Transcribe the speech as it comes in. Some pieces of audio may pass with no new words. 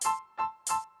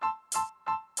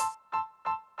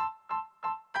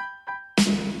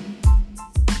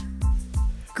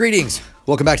Greetings.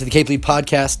 Welcome back to the Cape Lead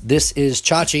Podcast. This is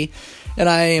Chachi, and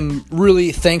I am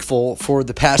really thankful for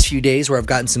the past few days where I've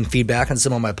gotten some feedback on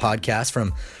some of my podcasts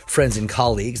from friends and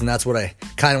colleagues, and that's what I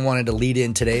kind of wanted to lead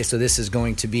in today. So this is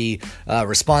going to be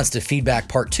response to feedback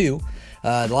part 2.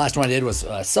 The last one I did was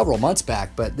several months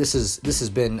back, but this has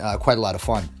been quite a lot of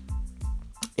fun.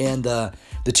 And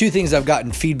the two things I've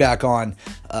gotten feedback on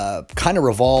kind of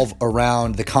revolve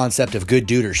around the concept of good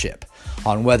dudership,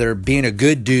 on whether being a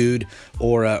good dude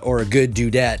or a good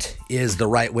dudette is the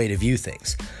right way to view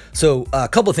things. So a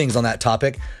couple of things on that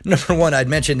topic. Number one, I'd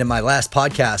mentioned in my last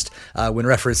podcast when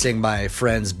referencing my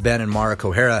friends Ben and Mara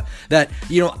Kohara that,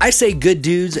 I say good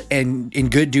dudes and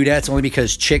good dudettes only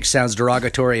because chick sounds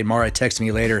derogatory, and Mara texted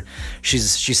me later. She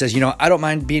says, I don't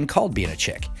mind being called being a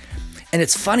chick. And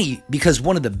it's funny because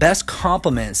one of the best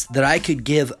compliments that I could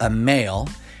give a male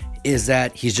is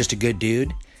that he's just a good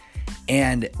dude.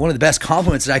 And one of the best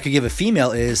compliments that I could give a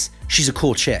female is she's a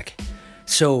cool chick.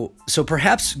 So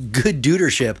perhaps good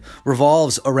dudership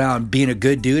revolves around being a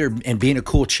good dude and being a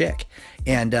cool chick.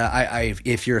 And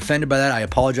if you're offended by that, I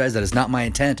apologize. That is not my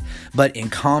intent. But in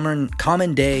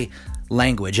common day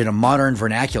language, in a modern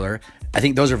vernacular, I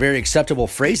think those are very acceptable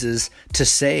phrases to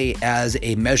say as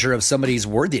a measure of somebody's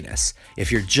worthiness.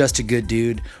 If you're just a good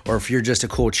dude, or if you're just a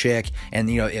cool chick, and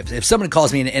if someone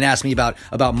calls me and asks me about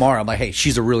Mara, I'm like, hey,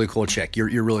 she's a really cool chick.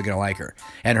 You're really gonna like her.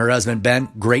 And her husband Ben,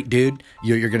 great dude.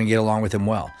 You're gonna get along with him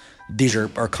well. These are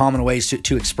common ways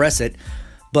to express it.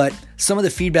 But some of the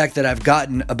feedback that I've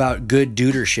gotten about good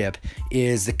dudership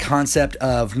is the concept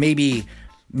of maybe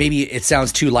it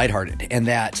sounds too lighthearted, and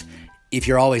that if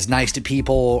you're always nice to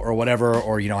people or whatever,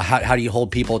 or, how do you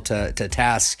hold people to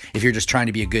tasks if you're just trying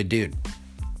to be a good dude?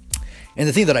 And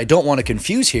the thing that I don't want to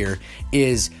confuse here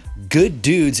is good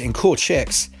dudes and cool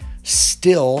chicks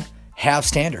still have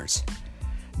standards.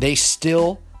 They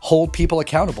still hold people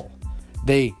accountable.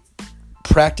 They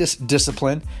practice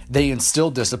discipline. They instill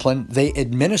discipline. They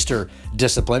administer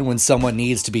discipline when someone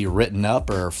needs to be written up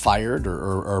or fired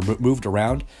or moved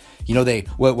around.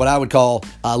 What I would call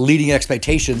leading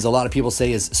expectations, a lot of people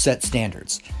say, is set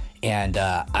standards. And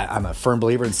I'm a firm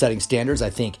believer in setting standards. I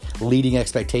think leading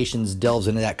expectations delves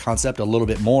into that concept a little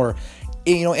bit more.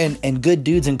 And good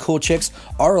dudes and cool chicks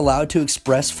are allowed to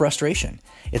express frustration.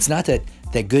 It's not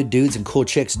that good dudes and cool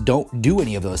chicks don't do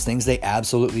any of those things. They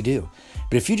absolutely do.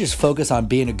 But if you just focus on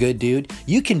being a good dude,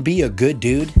 you can be a good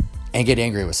dude and get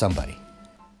angry with somebody.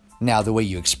 Now, the way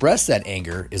you express that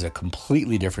anger is a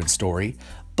completely different story.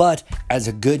 But as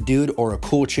a good dude or a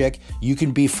cool chick, you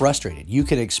can be frustrated. You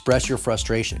can express your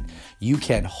frustration. You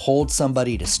can hold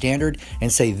somebody to standard and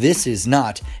say, this is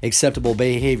not acceptable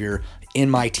behavior in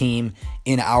my team,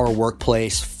 in our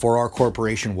workplace, for our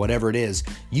corporation, whatever it is.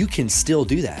 You can still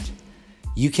do that.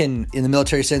 You can, in the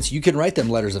military sense, you can write them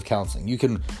letters of counseling. You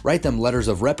can write them letters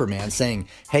of reprimand saying,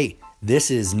 hey,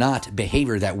 this is not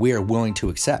behavior that we are willing to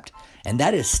accept. And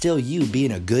that is still you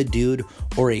being a good dude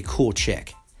or a cool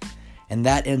chick. And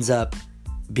that ends up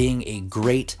being a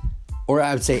great, or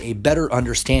I would say a better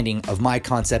understanding of my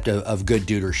concept of good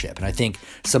dudership. And I think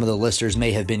some of the listeners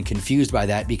may have been confused by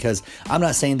that, because I'm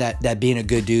not saying that being a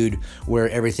good dude where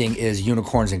everything is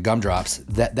unicorns and gumdrops,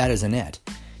 that isn't it.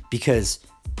 Because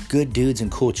good dudes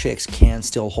and cool chicks can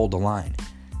still hold the line.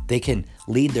 They can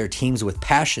lead their teams with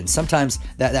passion. Sometimes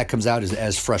that comes out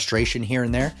as frustration here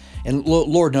and there. And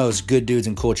Lord knows good dudes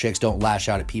and cool chicks don't lash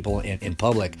out at people in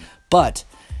public. But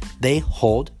they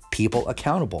hold people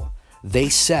accountable. They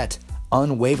set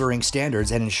unwavering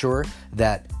standards and ensure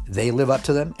that they live up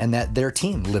to them and that their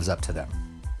team lives up to them.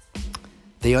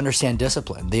 They understand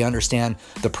discipline. They understand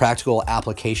the practical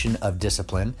application of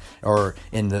discipline, or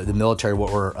in the military,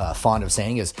 what we're fond of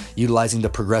saying is utilizing the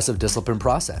progressive discipline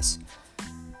process.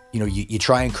 You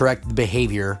try and correct the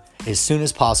behavior as soon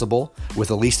as possible with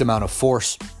the least amount of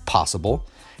force possible.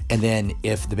 And then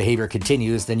if the behavior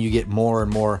continues, then you get more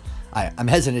and more, I'm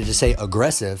hesitant to say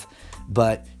aggressive,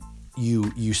 but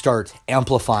you start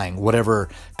amplifying whatever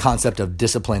concept of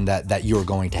discipline that you're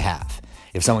going to have.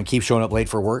 If someone keeps showing up late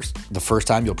for work, the first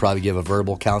time you'll probably give a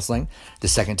verbal counseling. The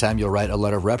second time you'll write a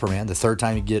letter of reprimand. The third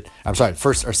time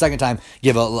first or second time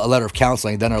give a letter of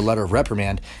counseling, then a letter of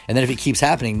reprimand. And then if it keeps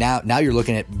happening, now you're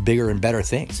looking at bigger and better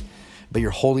things. But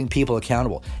you're holding people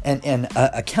accountable. And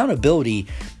accountability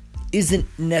isn't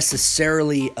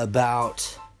necessarily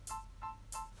about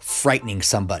frightening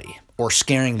somebody or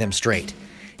scaring them straight.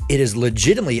 It is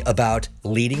legitimately about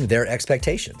leading their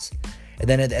expectations. And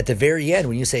then at the very end,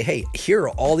 when you say, hey, here are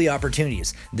all the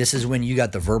opportunities. This is when you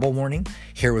got the verbal warning.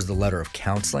 Here was the letter of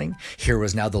counseling. Here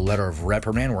was now the letter of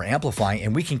reprimand. We're amplifying,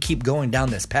 and we can keep going down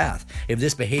this path if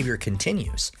this behavior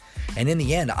continues. And in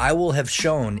the end, I will have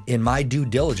shown in my due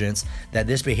diligence that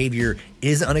this behavior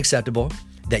is unacceptable,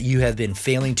 that you have been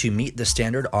failing to meet the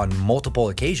standard on multiple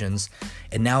occasions,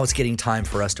 and now it's getting time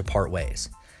for us to part ways.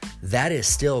 That is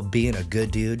still being a good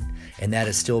dude, and that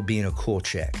is still being a cool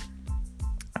chick.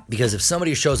 Because if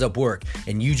somebody shows up work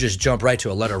and you just jump right to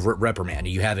a letter of reprimand, and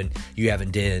you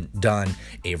haven't done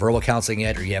a verbal counseling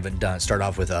yet, or you haven't start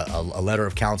off with a letter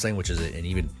of counseling, which is an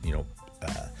even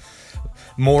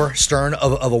more stern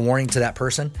of a warning to that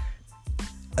person.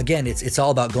 Again, it's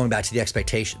all about going back to the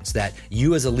expectations that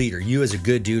you as a leader, you as a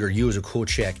good dude, or you as a cool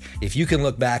chick, if you can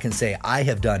look back and say, I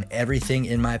have done everything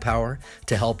in my power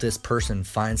to help this person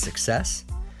find success,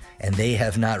 and they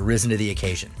have not risen to the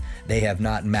occasion. They have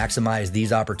not maximized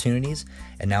these opportunities,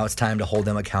 and now it's time to hold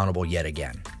them accountable yet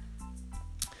again.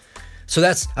 So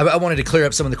I wanted to clear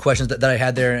up some of the questions that I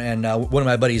had there. And one of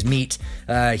my buddies, Meet,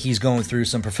 he's going through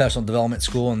some professional development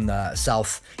school in the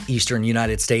southeastern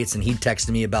United States, and he texted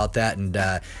me about that. And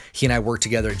he and I worked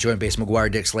together at Joint Base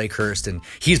McGuire-Dix Lakehurst, and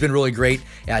he's been really great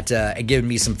at giving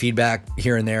me some feedback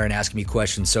here and there and asking me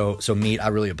questions. So Meet, I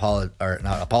really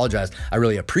apologize. I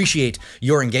really appreciate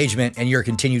your engagement and your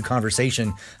continued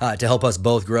conversation to help us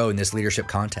both grow in this leadership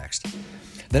context.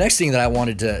 The next thing that I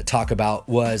wanted to talk about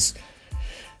was,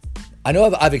 I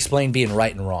know I've explained being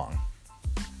right and wrong.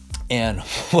 And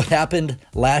what happened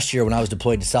last year when I was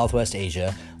deployed to Southwest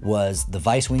Asia was the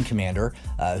Vice Wing Commander,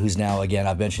 who's now, again,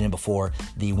 I've mentioned him before,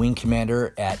 the Wing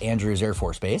Commander at Andrews Air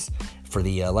Force Base for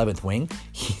the 11th Wing.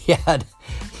 He had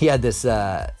this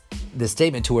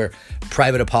statement to where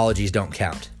private apologies don't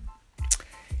count.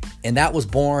 And that was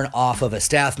born off of a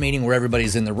staff meeting where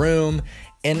everybody's in the room.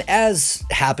 And as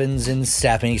happens in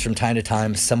staff meetings from time to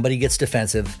time, somebody gets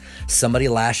defensive, somebody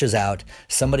lashes out,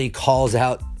 somebody calls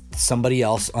out somebody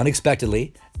else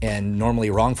unexpectedly, and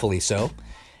normally wrongfully so,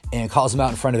 and calls them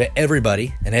out in front of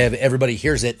everybody, and everybody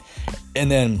hears it. And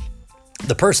then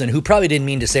the person who probably didn't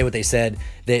mean to say what they said,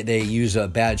 they use a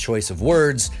bad choice of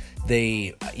words.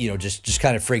 They, just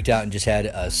kind of freaked out and just had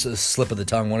a slip of the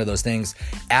tongue, one of those things.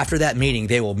 After that meeting,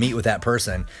 they will meet with that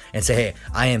person and say, hey,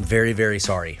 I am very, very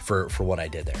sorry for what I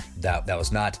did there. That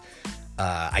was not,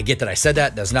 I get that I said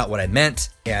that. That's not what I meant.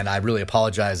 And I really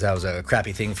apologize. That was a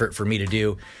crappy thing for me to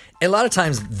do. And a lot of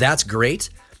times that's great.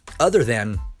 Other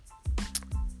than,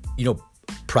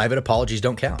 private apologies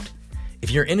don't count.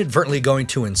 If you're inadvertently going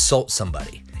to insult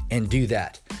somebody and do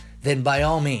that, then by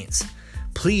all means,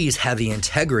 please have the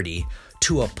integrity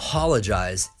to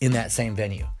apologize in that same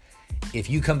venue. If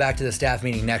you come back to the staff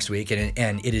meeting next week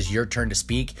and it is your turn to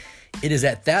speak, it is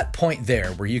at that point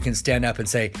there where you can stand up and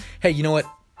say, hey, you know what?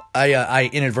 I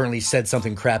inadvertently said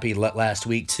something crappy last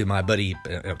week to my buddy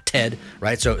Ted,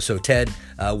 right? So Ted,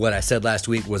 what I said last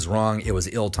week was wrong. It was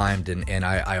ill-timed, and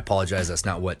I apologize. That's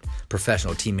not what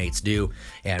professional teammates do.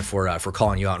 And for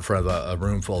calling you out in front of a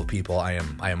room full of people, I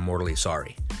am mortally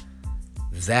sorry.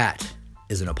 That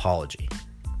is an apology.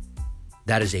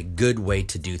 That is a good way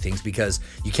to do things, because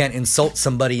you can't insult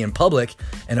somebody in public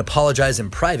and apologize in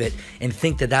private and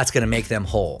think that that's going to make them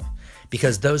whole,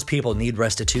 because those people need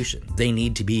restitution. They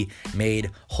need to be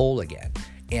made whole again.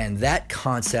 And that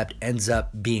concept ends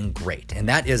up being great. And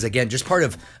that is, again, just part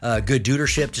of good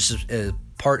leadership, just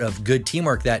part of good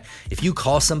teamwork, that if you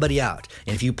call somebody out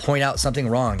and if you point out something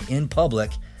wrong in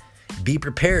public, be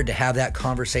prepared to have that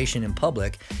conversation in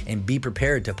public, and be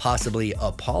prepared to possibly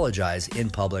apologize in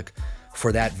public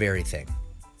for that very thing.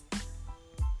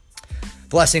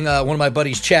 The last thing, one of my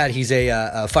buddies, Chad, he's a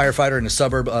firefighter in a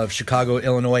suburb of Chicago,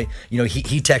 Illinois.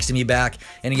 He texted me back.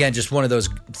 And again, just one of those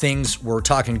things, we're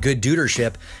talking good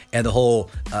leadership and the whole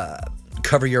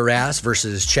cover your ass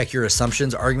versus check your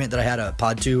assumptions argument that I had a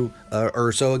pod 2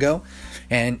 or so ago.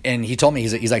 And he told me,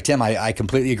 he's like, Tim, I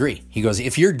completely agree. He goes,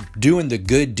 if you're doing the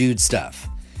good dude stuff,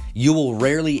 you will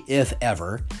rarely, if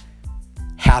ever,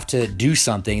 have to do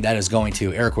something that is going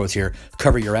to, air quotes here,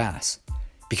 cover your ass.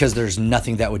 Because there's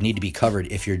nothing that would need to be covered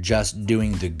if you're just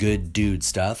doing the good dude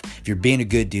stuff. If you're being a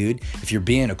good dude, if you're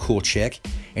being a cool chick,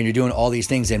 and you're doing all these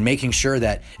things and making sure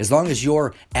that as long as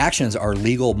your actions are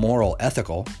legal, moral,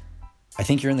 ethical, I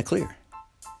think you're in the clear.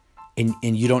 And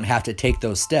you don't have to take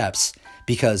those steps,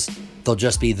 because they'll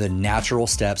just be the natural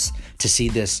steps to see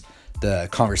the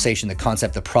conversation, the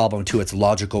concept, the problem to its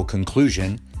logical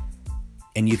conclusion.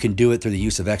 And you can do it through the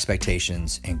use of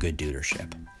expectations and good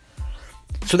leadership.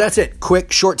 So that's it.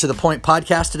 Quick, short, to the point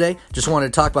podcast today. Just wanted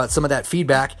to talk about some of that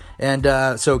feedback.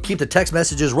 And so keep the text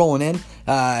messages rolling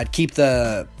in. Keep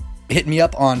the hit me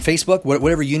up on Facebook,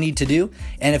 whatever you need to do.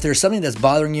 And if there's something that's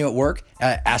bothering you at work,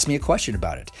 ask me a question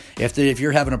about it. If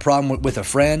you're having a problem with a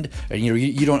friend, or,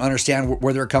 you don't understand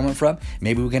where they're coming from,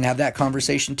 maybe we can have that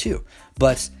conversation too.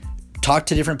 But talk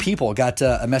to different people. Got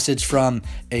a message from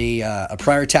a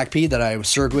prior TACP that I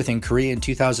served with in Korea in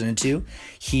 2002.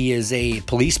 He is a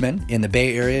policeman in the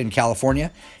Bay Area in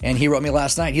California, and he wrote me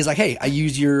last night. He's like, "Hey, I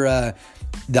used your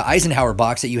the Eisenhower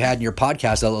box that you had in your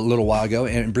podcast a little while ago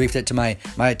and briefed it to my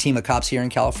team of cops here in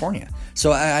California."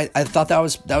 So I thought that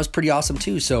was pretty awesome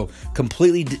too. So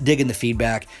completely digging the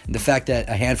feedback and the fact that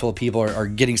a handful of people are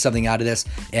getting something out of this,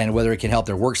 and whether it can help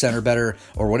their work center better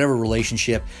or whatever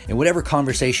relationship and whatever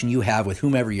conversation you have with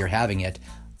whomever you're having it,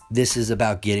 this is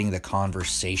about getting the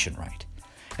conversation right.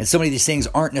 And so many of these things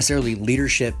aren't necessarily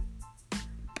leadership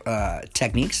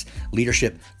techniques,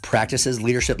 leadership practices,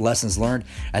 leadership lessons learned.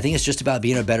 I think it's just about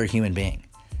being a better human being.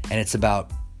 And it's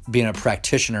about being a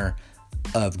practitioner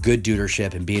of good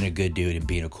dudership and being a good dude and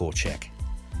being a cool chick.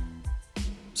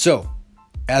 So,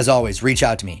 as always, reach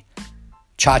out to me.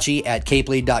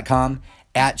 Chachi@capelead.com,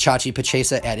 at Chachi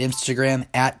Pachesa at Instagram,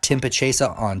 at Tim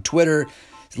Pachesa on Twitter.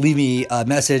 Leave me a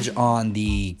message on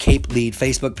the Cape Lead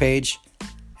Facebook page.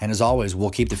 And as always,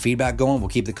 we'll keep the feedback going, we'll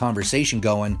keep the conversation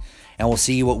going, and we'll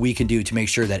see what we can do to make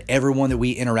sure that everyone that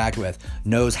we interact with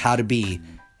knows how to be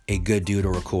a good dude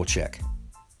or a cool chick.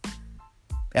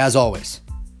 As always,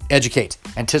 educate,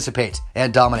 anticipate,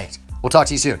 and dominate. We'll talk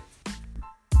to you soon.